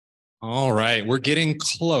All right, we're getting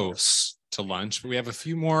close to lunch, but we have a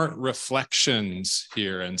few more reflections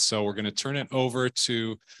here. And so we're going to turn it over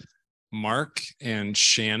to Mark and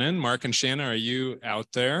Shannon. Mark and Shannon, are you out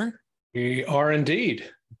there? We are indeed.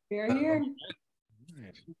 We are here.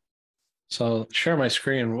 So I'll share my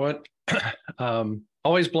screen. What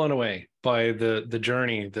always blown away by the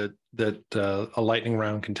journey that a lightning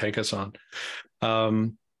round can take us on.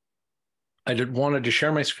 I wanted to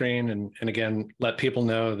share my screen and again let people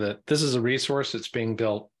know that this is a resource that's being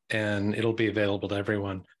built and it'll be available to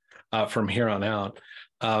everyone from here on out.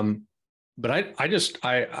 But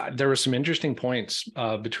there were some interesting points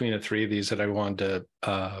between the three of these that I wanted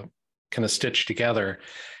to kind of stitch together.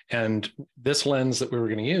 And this lens that we were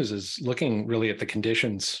going to use is looking really at the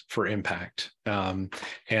conditions for impact. And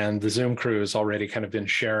the Zoom crew has already kind of been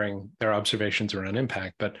sharing their observations around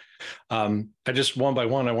impact. But I just one by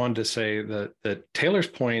one, I wanted to say that Taylor's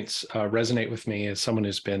points resonate with me as someone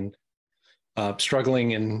who's been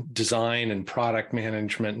struggling in design and product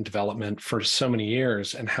management and development for so many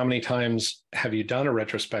years. And how many times have you done a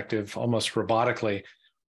retrospective almost robotically?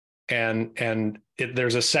 And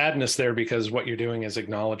there's a sadness there because what you're doing is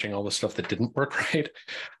acknowledging all the stuff that didn't work right,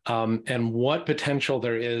 and what potential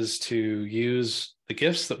there is to use the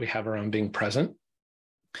gifts that we have around being present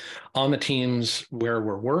on the teams where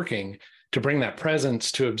we're working to bring that presence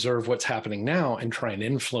to observe what's happening now and try and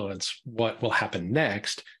influence what will happen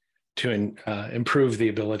next to improve the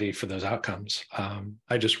ability for those outcomes.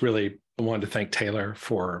 I just really wanted to thank Taylor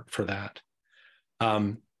for that.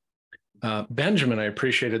 Benjamin, I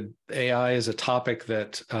appreciated AI as a topic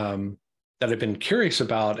that I've been curious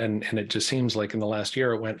about, and it just seems like in the last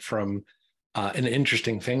year it went from an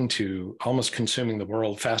interesting thing to almost consuming the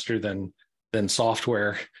world faster than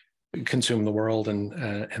software consume the world,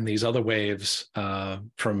 and these other waves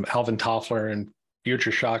from Alvin Toffler and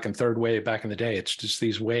Future Shock and Third Wave back in the day. It's just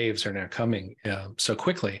these waves are now coming so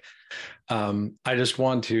quickly. I just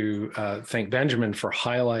want to thank Benjamin for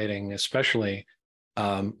highlighting, especially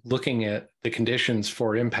looking at the conditions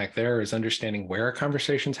for impact there is understanding where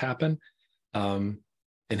conversations happen. In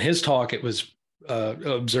his talk, it was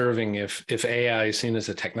observing if AI is seen as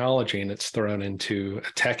a technology and it's thrown into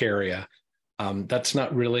a tech area, that's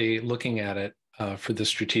not really looking at it for the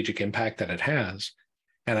strategic impact that it has.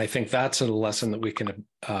 And I think that's a lesson that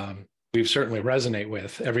we certainly resonate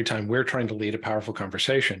with every time we're trying to lead a powerful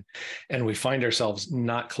conversation and we find ourselves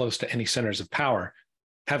not close to any centers of power,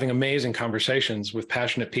 having amazing conversations with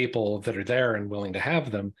passionate people that are there and willing to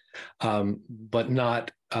have them, but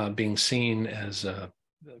not being seen as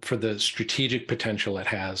for the strategic potential it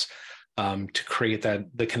has to create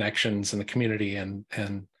the connections and the community and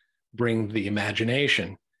bring the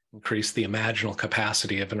imagination, increase the imaginal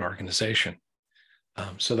capacity of an organization.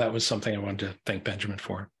 So that was something I wanted to thank Benjamin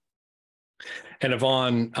for. And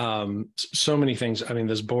Yvonne, so many things. I mean,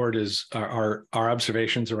 this board is our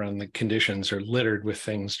observations around the conditions are littered with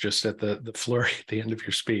things just at the flurry at the end of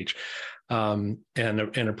your speech, and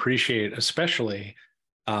appreciate especially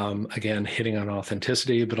again hitting on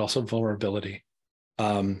authenticity, but also vulnerability.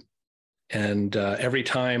 And every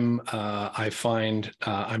time I find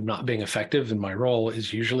I'm not being effective in my role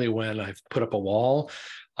is usually when I've put up a wall.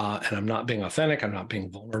 And I'm not being authentic, I'm not being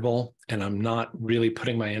vulnerable, and I'm not really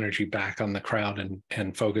putting my energy back on the crowd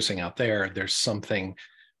and focusing out there. There's something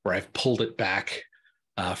where I've pulled it back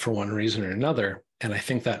for one reason or another. And I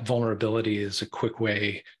think that vulnerability is a quick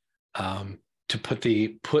way to put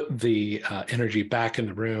the energy back in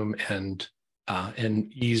the room and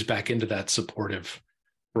ease back into that supportive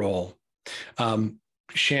role.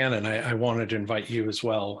 Shannon, I wanted to invite you as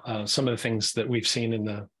well. Some of the things that we've seen in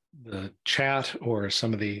the chat or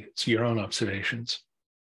some of your own observations.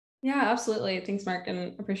 Yeah, absolutely. Thanks, Mark,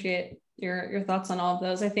 and appreciate your thoughts on all of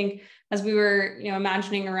those. I think as we were,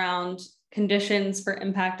 imagining around conditions for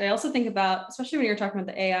impact, I also think about, especially when you're talking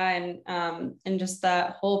about the AI and just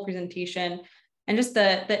that whole presentation and just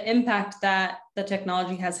the impact that the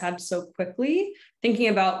technology has had so quickly, thinking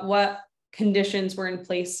about what conditions were in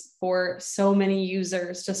place for so many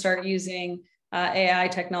users to start using AI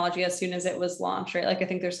technology as soon as it was launched, right? Like, I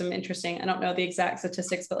think there's some interesting, I don't know the exact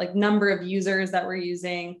statistics, but like number of users that were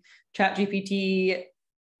using ChatGPT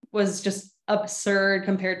was just absurd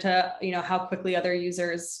compared to, how quickly other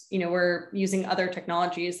users, were using other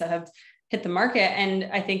technologies that have hit the market. And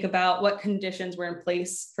I think about what conditions were in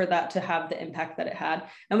place for that to have the impact that it had,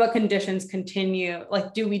 and what conditions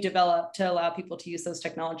do we develop to allow people to use those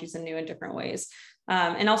technologies in new and different ways?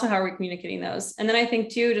 And also, how are we communicating those? And then I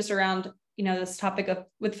think too, just around, this topic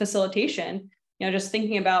with facilitation, just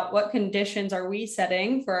thinking about what conditions are we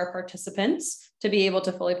setting for our participants to be able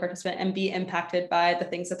to fully participate and be impacted by the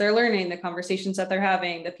things that they're learning, the conversations that they're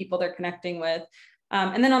having, the people they're connecting with.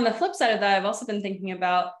 And then on the flip side of that, I've also been thinking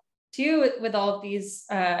about too, with all of these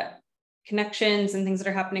connections and things that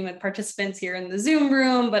are happening with participants here in the Zoom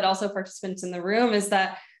room, but also participants in the room, is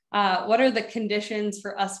that what are the conditions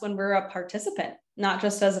for us when we're a participant, not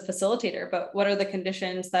just as a facilitator, but what are the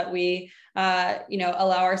conditions that we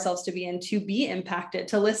allow ourselves to be in, to be impacted,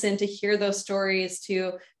 to listen, to hear those stories,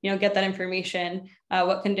 to get that information.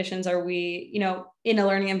 What conditions are we in a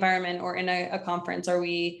learning environment or in a conference are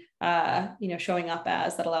we showing up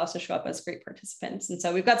as, that allow us to show up as great participants? And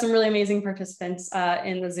so we've got some really amazing participants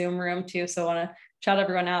in the Zoom room too. So I want to shout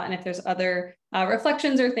everyone out. And if there's other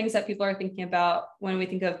reflections or things that people are thinking about when we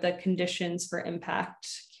think of the conditions for impact,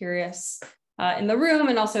 curious in the room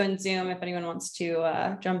and also in Zoom, if anyone wants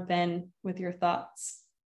to jump in with your thoughts.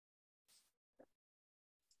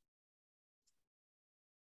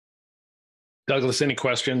 Douglas, any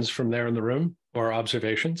questions from there in the room or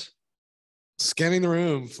observations? Scanning the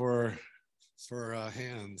room for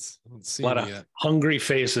hands. I don't see a lot any of yet. Hungry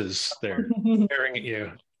faces there staring at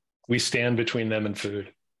you. We stand between them and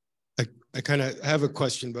food. I kind of have a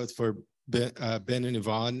question both for Ben and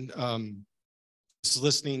Yvonne. Just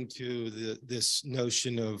listening to this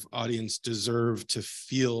notion of audience deserve to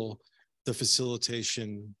feel the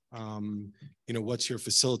facilitation. What's your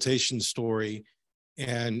facilitation story?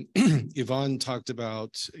 And Yvonne talked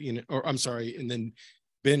about, and then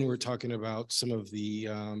Ben, we're talking about some of the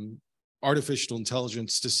artificial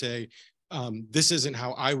intelligence to say, this isn't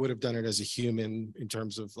how I would have done it as a human in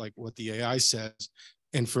terms of like what the AI says.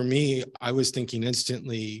 And for me, I was thinking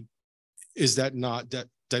instantly, is that not that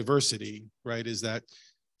diversity, right? Is that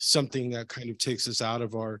something that kind of takes us out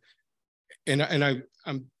of our, I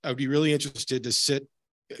would be really interested to sit,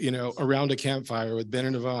 around a campfire with Ben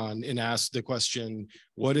and Yvonne and ask the question,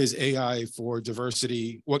 what is AI for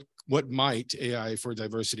diversity? What might AI for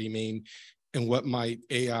diversity mean? And what might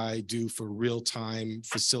AI do for real-time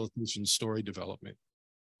facilitation story development?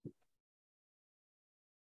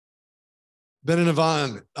 Ben and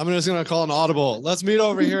Yvonne, I'm just going to call an audible. Let's meet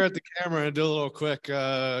over here at the camera and do a little quick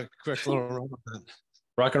little run with that.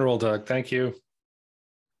 Rock and roll, Doug. Thank you.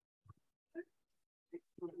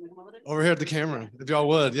 Over here at the camera, if y'all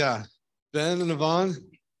would, yeah. Ben and Yvonne.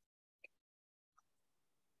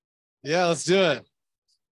 Yeah, let's do it.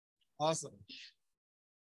 Awesome.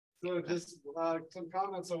 So just some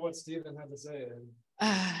comments on what Stephen had to say.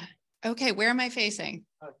 Okay, where am I facing?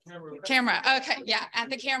 Camera. Okay, yeah, at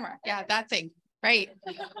the camera. Yeah, that thing. Right.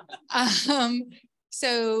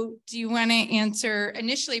 So do you want to answer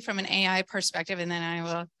initially from an AI perspective, and then I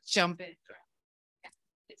will jump in?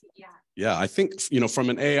 Yeah, I think, from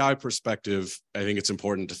an AI perspective, I think it's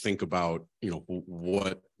important to think about,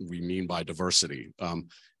 what we mean by diversity.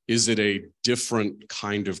 Is it a different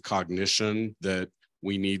kind of cognition that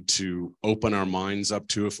we need to open our minds up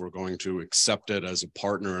to if we're going to accept it as a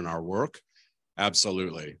partner in our work?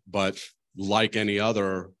 Absolutely. But like any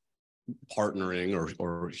other partnering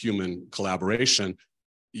or human collaboration,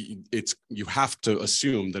 you have to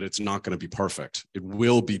assume that it's not going to be perfect. It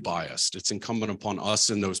will be biased. It's incumbent upon us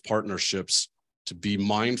in those partnerships to be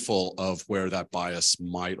mindful of where that bias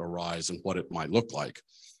might arise and what it might look like.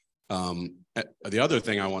 The other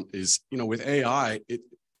thing I want is, with AI,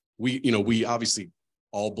 we obviously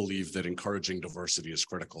all believe that encouraging diversity is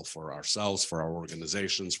critical for ourselves, for our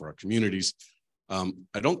organizations, for our communities.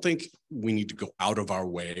 I don't think we need to go out of our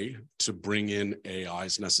way to bring in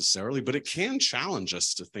AIs necessarily, but it can challenge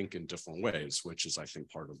us to think in different ways, which is, I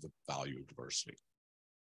think, part of the value of diversity.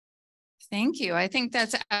 Thank you. I think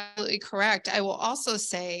that's absolutely correct. I will also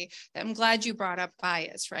say that I'm glad you brought up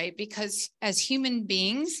bias, right? Because as human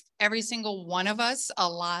beings, every single one of us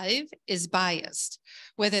alive is biased,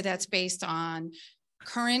 whether that's based on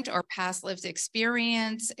current or past lived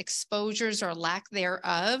experience, exposures or lack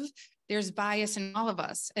thereof. There's bias in all of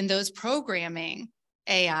us, and those programming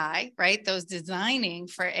AI, right? Those designing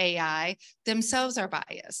for AI themselves are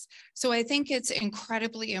biased. So I think it's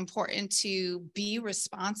incredibly important to be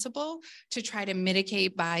responsible to try to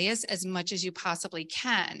mitigate bias as much as you possibly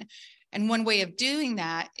can. And one way of doing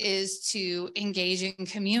that is to engage in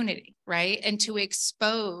community, right? And to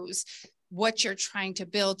expose what you're trying to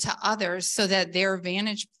build to others so that their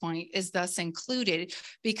vantage point is thus included,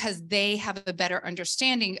 because they have a better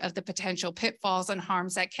understanding of the potential pitfalls and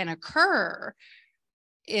harms that can occur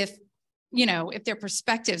if their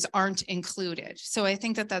perspectives aren't included. So I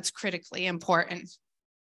think that that's critically important.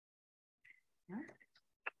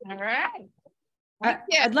 All right.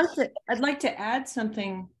 I'd like to add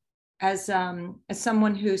something as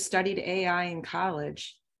someone who studied AI in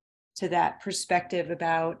college, to that perspective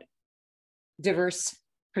about diverse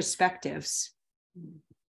perspectives,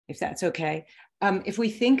 if that's okay. If we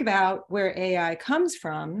think about where AI comes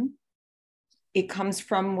from, it comes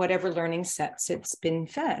from whatever learning sets it's been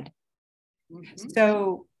fed. Mm-hmm.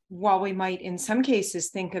 So while we might in some cases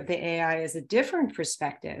think of the AI as a different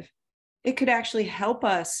perspective, it could actually help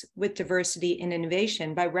us with diversity and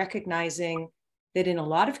innovation by recognizing that in a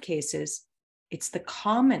lot of cases, it's the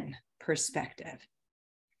common perspective.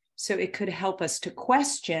 So it could help us to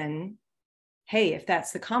question, hey, if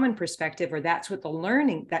that's the common perspective, or that's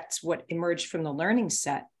what emerged from the learning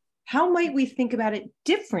set, how might we think about it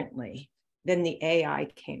differently than the AI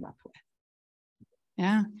came up with?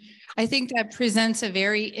 Yeah, I think that presents a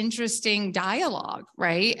very interesting dialogue,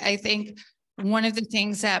 right? I think one of the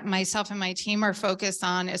things that myself and my team are focused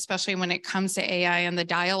on, especially when it comes to AI and the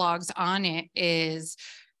dialogues on it, is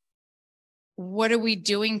what are we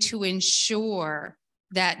doing to ensure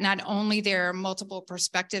that not only there are multiple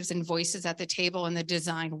perspectives and voices at the table in the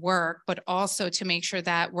design work, but also to make sure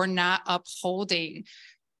that we're not upholding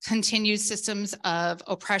continued systems of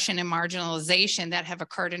oppression and marginalization that have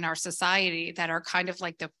occurred in our society that are kind of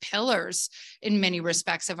like the pillars in many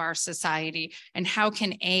respects of our society. And how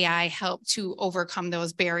can AI help to overcome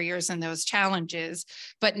those barriers and those challenges,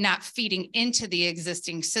 but not feeding into the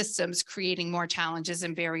existing systems, creating more challenges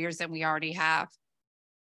and barriers than we already have?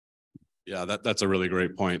 Yeah, that's a really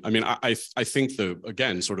great point. I mean, I think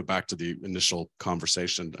again, sort of back to the initial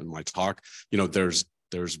conversation in my talk, there's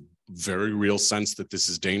very real sense that this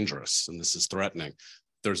is dangerous and this is threatening.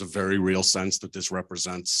 There's a very real sense that this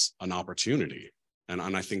represents an opportunity. And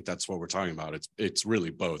I think that's what we're talking about. It's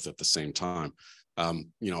really both at the same time.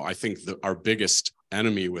 I think our biggest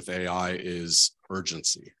enemy with AI is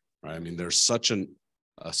urgency, right? I mean, there's such an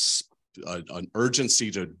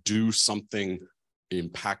urgency to do something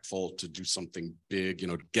impactful, to do something big,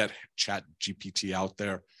 to get ChatGPT out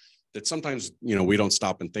there, that sometimes, we don't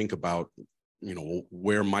stop and think about,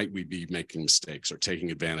 where might we be making mistakes or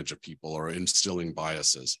taking advantage of people or instilling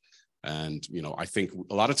biases. And, I think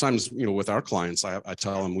a lot of times, with our clients, I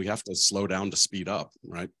tell them we have to slow down to speed up,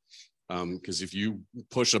 right? Because if you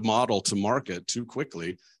push a model to market too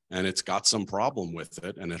quickly and it's got some problem with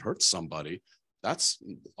it and it hurts somebody, that's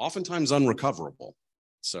oftentimes unrecoverable.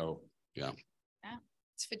 So, yeah. Yeah,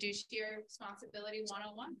 it's fiduciary responsibility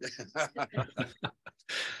 101.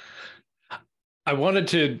 I wanted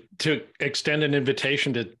to extend an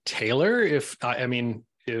invitation to Taylor, if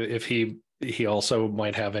he also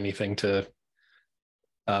might have anything to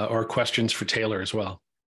or questions for Taylor as well.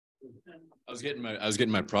 I was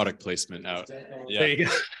getting my product placement out. Yeah. There you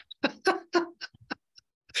go.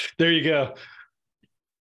 There you go.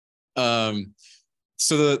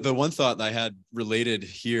 So the one thought that I had related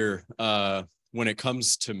here, when it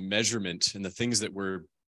comes to measurement and the things that we're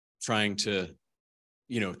trying to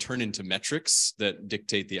turn into metrics that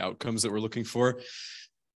dictate the outcomes that we're looking for.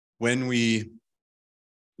 When we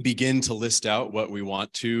begin to list out what we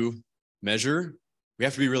want to measure, we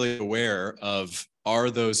have to be really aware of, are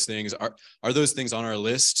those things on our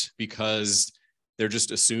list because they're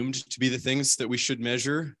just assumed to be the things that we should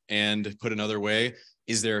measure? And put another way,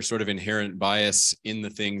 is there a sort of inherent bias in the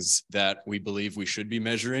things that we believe we should be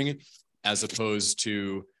measuring, as opposed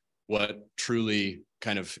to what truly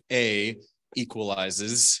kind of A,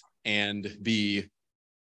 equalizes, and B,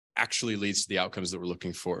 actually leads to the outcomes that we're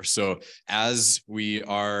looking for. So as we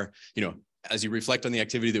are, as you reflect on the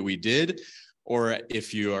activity that we did, or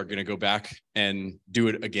if you are going to go back and do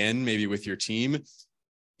it again, maybe with your team,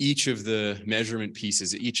 each of the measurement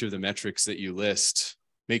pieces, each of the metrics that you list,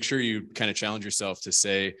 make sure you kind of challenge yourself to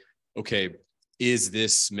say, okay, is the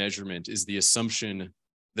assumption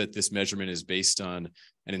that this measurement is based on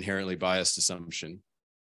an inherently biased assumption?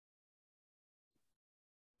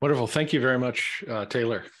 Wonderful. Thank you very much,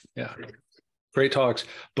 Taylor. Yeah, great talks.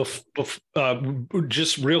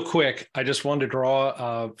 Just real quick, I just wanted to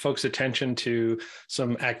draw folks' attention to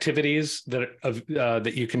some activities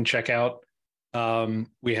that you can check out.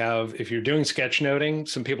 We have, if you're doing sketchnoting,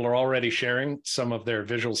 some people are already sharing some of their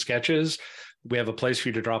visual sketches. We have a place for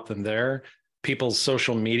you to drop them there. People's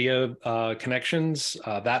social media connections,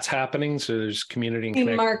 that's happening. So there's community. Hey,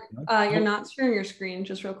 Mark, you're not sharing your screen,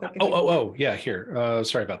 just real quick. Yeah, here.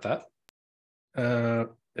 Sorry about that.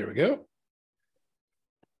 There we go.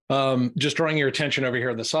 Just drawing your attention over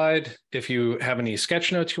here on the side. If you have any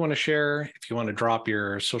sketch notes you want to share, if you want to drop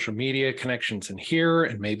your social media connections in here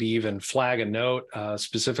and maybe even flag a note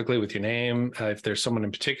specifically with your name, if there's someone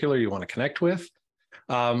in particular you want to connect with.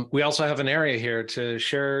 We also have an area here to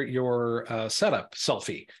share your setup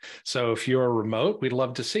selfie. So if you're remote, we'd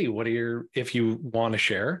love to see if you want to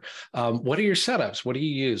share, what are your setups? What do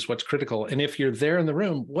you use? What's critical? And if you're there in the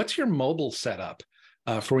room, what's your mobile setup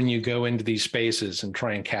for when you go into these spaces and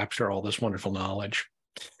try and capture all this wonderful knowledge?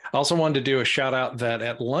 I also wanted to do a shout out that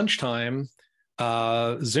at lunchtime,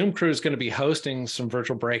 Zoom Crew is going to be hosting some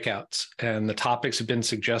virtual breakouts, and the topics have been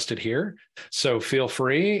suggested here. So feel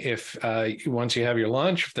free, if once you have your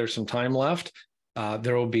lunch, if there's some time left,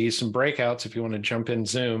 there will be some breakouts if you want to jump in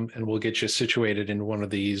Zoom, and we'll get you situated in one of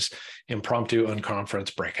these impromptu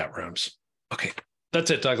unconference breakout rooms. Okay, that's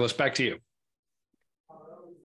it, Douglas. Back to you.